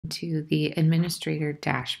into the administrator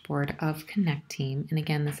dashboard of Connecteam. And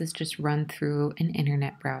again, this is just run through an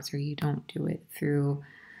internet browser. You don't do it through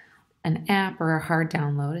an app or a hard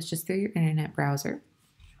download. It's just through your internet browser.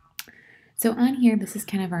 So on here, this is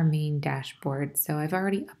kind of our main dashboard. So I've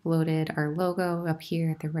already uploaded our logo up here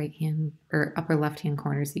at the right hand or upper left hand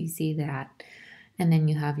corner, so you see that. And then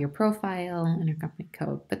you have your profile and your company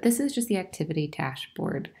code. But this is just the activity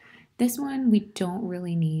dashboard. This one, we don't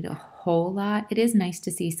really need a whole lot. It is nice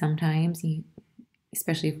to see sometimes,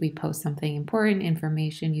 especially if we post something important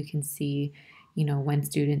information, you can see, when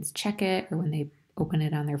students check it or when they open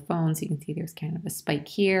it on their phones. You can see there's kind of a spike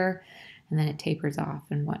here, and then it tapers off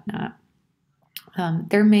and whatnot.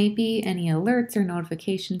 There may be any alerts or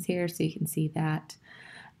notifications here, so you can see that.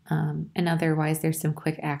 And otherwise, there's some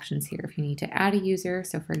quick actions here if you need to add a user.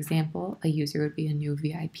 So for example, a user would be a new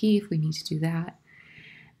VIP if we need to do that.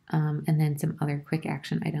 And then some other quick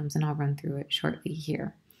action items, and I'll run through it shortly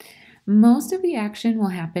here. Most of the action will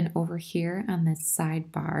happen over here on this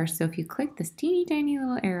sidebar. So if you click this teeny tiny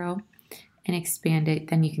little arrow and expand it,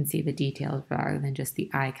 then you can see the details rather than just the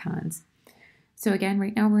icons. So again,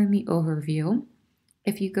 right now we're in the overview.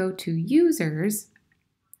 If you go to users,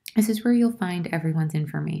 this is where you'll find everyone's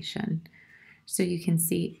information. So you can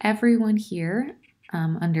see everyone here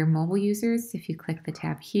under mobile users. If you click the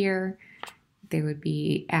tab here, there would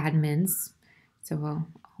be admins. So I'll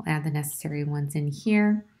add the necessary ones in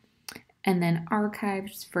here. And then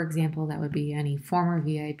archives, for example, that would be any former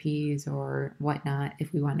VIPs or whatnot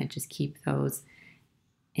if we want to just keep those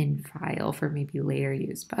in file for maybe later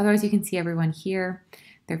use. But otherwise, you can see everyone here,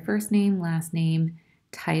 their first name, last name,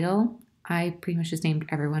 title. I pretty much just named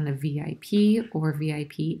everyone a VIP or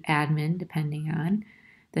VIP admin, depending on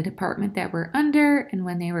the department that we're under and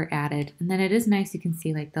when they were added. And then it is nice, you can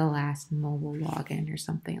see like the last mobile login or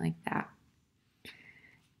something like that.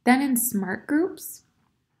 Then in smart groups,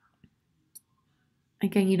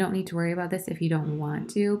 again, you don't need to worry about this if you don't want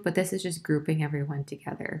to, but this is just grouping everyone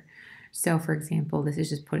together. So for example, this is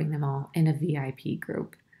just putting them all in a VIP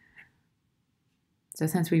group. So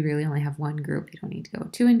since we really only have one group, you don't need to go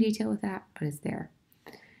too in detail with that, but it's there.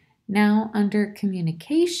 Now under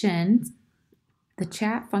communications, the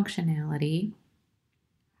chat functionality,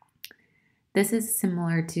 this is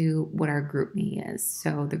similar to what our GroupMe is.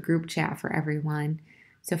 So the group chat for everyone.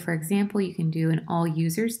 So for example, you can do an all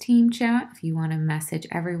users team chat. If you want to message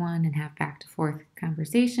everyone and have back to forth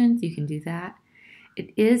conversations, you can do that.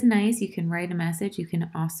 It is nice. You can write a message. You can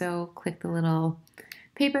also click the little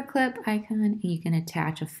paperclip icon and you can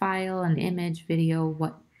attach a file, an image, video,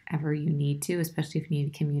 whatever you need to, especially if you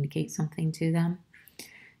need to communicate something to them.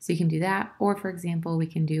 So you can do that. Or for example, we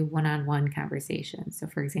can do one-on-one conversations. So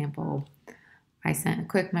for example, I sent a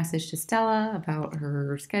quick message to Stella about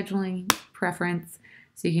her scheduling preference.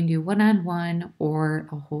 So you can do one-on-one or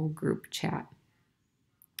a whole group chat.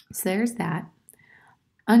 So there's that.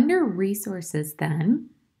 Under resources then,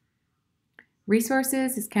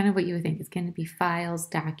 resources is kind of what you would think. It's going to be files,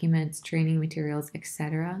 documents, training materials,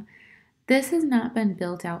 etc. This has not been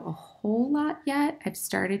built out a whole lot yet. I've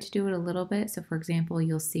started to do it a little bit. So for example,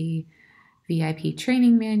 you'll see VIP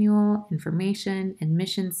training manual, information,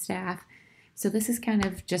 admission staff. So this is kind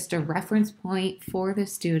of just a reference point for the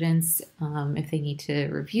students if they need to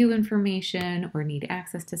review information or need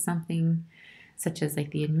access to something, such as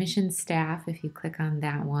like the admission staff, if you click on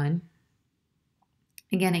that one.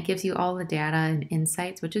 Again, it gives you all the data and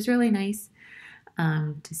insights, which is really nice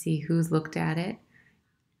to see who's looked at it.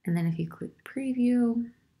 And then if you click preview,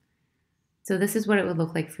 so this is what it would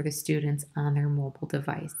look like for the students on their mobile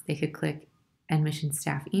device. They could click admission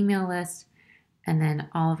staff email list, and then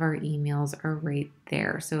all of our emails are right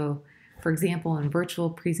there. So for example, in virtual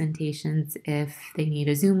presentations, if they need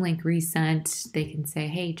a Zoom link resent, they can say,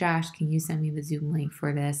 hey, Josh, can you send me the Zoom link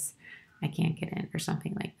for this? I can't get in, or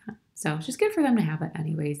something like that. So it's just good for them to have it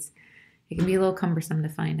anyways. It can be a little cumbersome to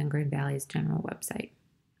find on Grand Valley's general website.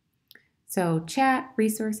 So chat,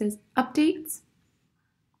 resources, updates.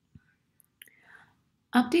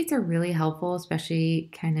 Updates are really helpful, especially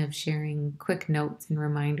kind of sharing quick notes and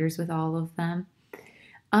reminders with all of them.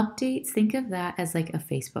 Updates, think of that as like a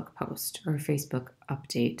Facebook post or a Facebook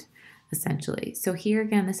update, essentially. So here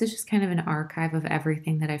again, this is just kind of an archive of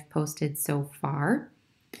everything that I've posted so far.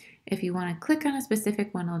 If you want to click on a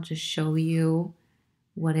specific one, I'll just show you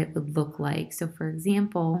what it would look like. So for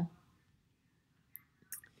example,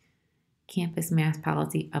 campus mask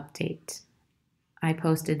policy update. I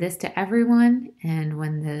posted this to everyone, and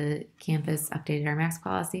when the campus updated our mask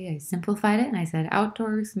policy, I simplified it and I said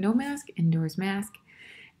outdoors no mask, indoors mask,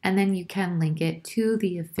 and then you can link it to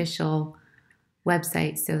the official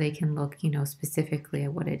website so they can look, specifically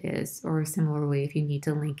at what it is. Or similarly, if you need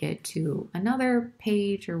to link it to another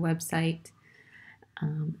page or website.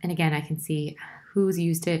 And again, I can see who's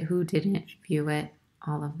used it, who didn't view it,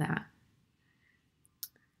 all of that.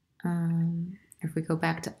 If we go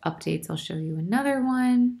back to updates, I'll show you another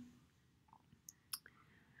one.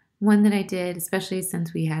 One that I did, especially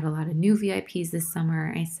since we had a lot of new VIPs this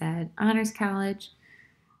summer, I said Honors College,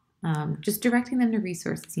 just directing them to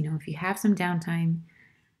resources. If you have some downtime,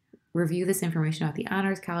 review this information about the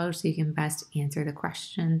Honors College so you can best answer the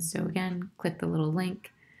questions. So again, click the little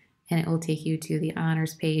link and it will take you to the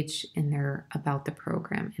honors page in there about the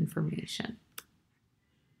program information.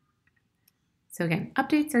 So again,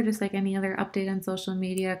 updates are just like any other update on social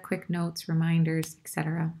media, quick notes, reminders,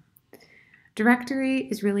 etc. Directory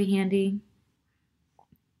is really handy.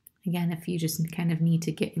 Again, if you just kind of need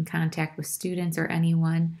to get in contact with students or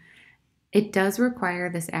anyone,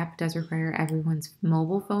 this app does require everyone's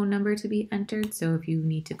mobile phone number to be entered. So if you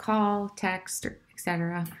need to call, text, or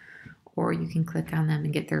etc., or you can click on them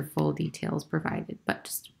and get their full details provided, but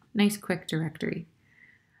just nice quick directory.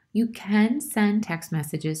 You can send text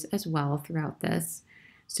messages as well throughout this.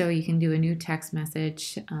 So you can do a new text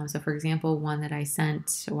message. So for example, one that I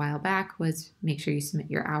sent a while back was make sure you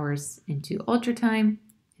submit your hours into Ultra Time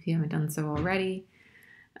if you haven't done so already.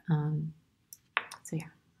 So yeah.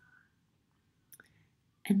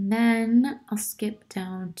 And then I'll skip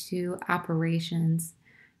down to operations.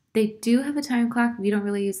 They do have a time clock. We don't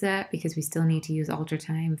really use that because we still need to use Ultra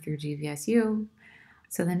Time through GVSU.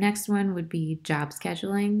 So the next one would be job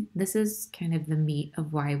scheduling. This is kind of the meat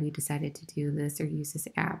of why we decided to do this or use this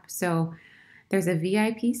app. So there's a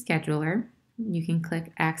VIP scheduler. You can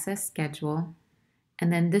click Access Schedule,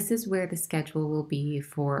 and then this is where the schedule will be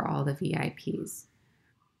for all the VIPs.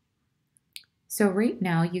 So right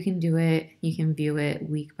now you can view it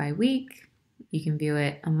week by week. You can view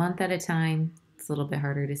it a month at a time. It's a little bit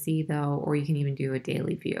harder to see though, or you can even do a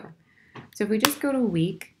daily view. So if we just go to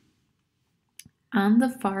week, on the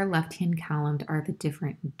far left-hand column are the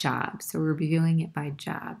different jobs. So we're viewing it by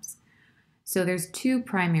jobs. So there's two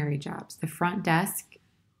primary jobs, the front desk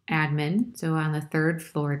admin, so on the third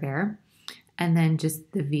floor there, and then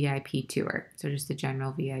just the VIP tour. So just the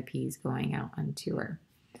general VIPs going out on tour.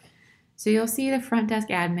 So you'll see the front desk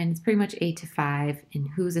admin is pretty much 8 to 5 and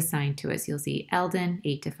who's assigned to it. So you'll see Eldon,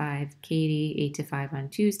 8 to 5, Katie, 8 to 5 on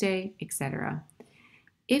Tuesday, etc.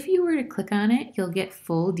 If you were to click on it, you'll get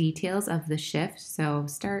full details of the shift. So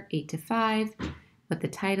start 8 to 5, what the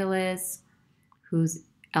title is,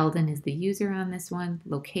 Eldon is the user on this one,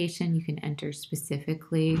 location, you can enter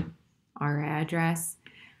specifically our address,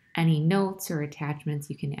 any notes or attachments,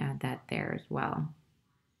 you can add that there as well.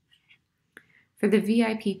 For the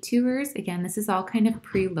VIP tours, again, this is all kind of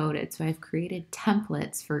preloaded. So I've created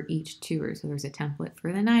templates for each tour. So there's a template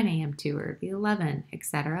for the 9 a.m. tour, the 11,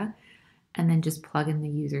 etc., and then just plug in the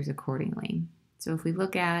users accordingly. So if we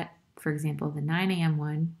look at, for example, the 9 a.m.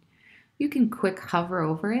 one, you can quick hover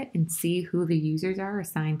over it and see who the users are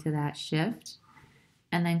assigned to that shift.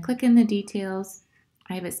 And then click in the details.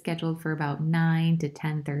 I have it scheduled for about 9 to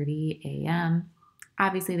 10:30 a.m.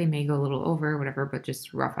 Obviously, they may go a little over, whatever, but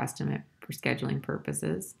just rough estimate for scheduling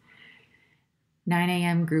purposes. 9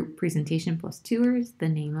 a.m. group presentation plus tours, the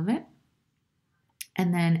name of it.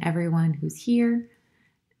 And then everyone who's here.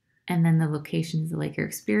 And then the location is the Laker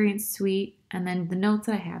Experience Suite. And then the notes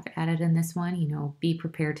that I have added in this one, be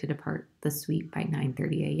prepared to depart the suite by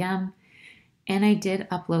 9:30 a.m. And I did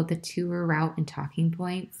upload the tour route and talking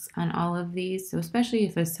points on all of these. So especially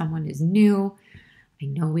if someone is new, I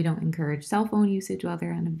know we don't encourage cell phone usage while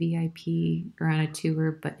they're on a VIP or on a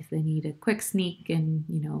tour, but if they need a quick sneak and,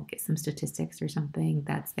 get some statistics or something,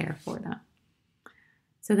 that's there for them.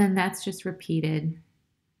 So then that's just repeated.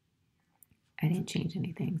 I didn't change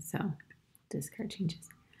anything, so discard changes.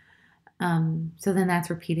 So then that's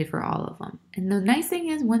repeated for all of them. And the nice thing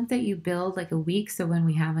is once that you build like a week, so when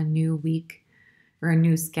we have a new week or a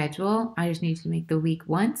new schedule, I just need to make the week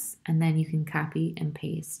once and then you can copy and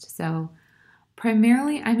paste. So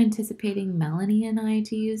primarily I'm anticipating Melanie and I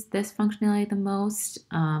to use this functionality the most,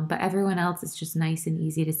 but everyone else is just nice and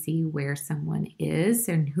easy to see where someone is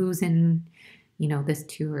and who's in, this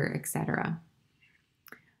tour, etc.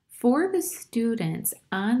 For the students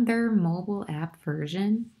on their mobile app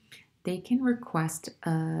version, they can request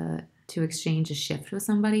to exchange a shift with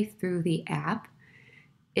somebody through the app.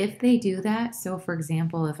 If they do that, so for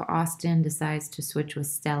example, if Austin decides to switch with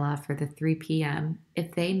Stella for the 3 p.m.,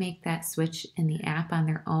 if they make that switch in the app on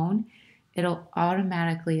their own, it'll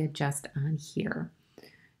automatically adjust on here.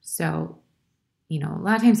 So, a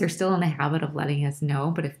lot of times they're still in the habit of letting us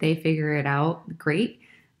know, but if they figure it out, great.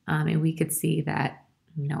 And we could see that,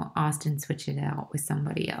 Austin switched it out with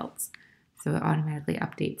somebody else. So it automatically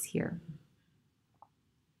updates here.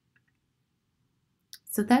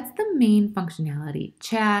 So that's the main functionality.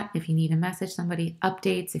 Chat, if you need to message somebody,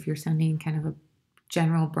 updates, if you're sending kind of a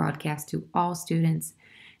general broadcast to all students,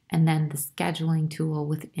 and then the scheduling tool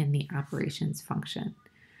within the operations function.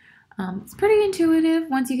 It's pretty intuitive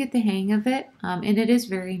once you get the hang of it, and it is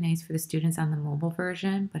very nice for the students on the mobile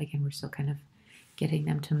version, but again, we're still kind of getting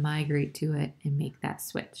them to migrate to it and make that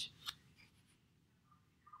switch.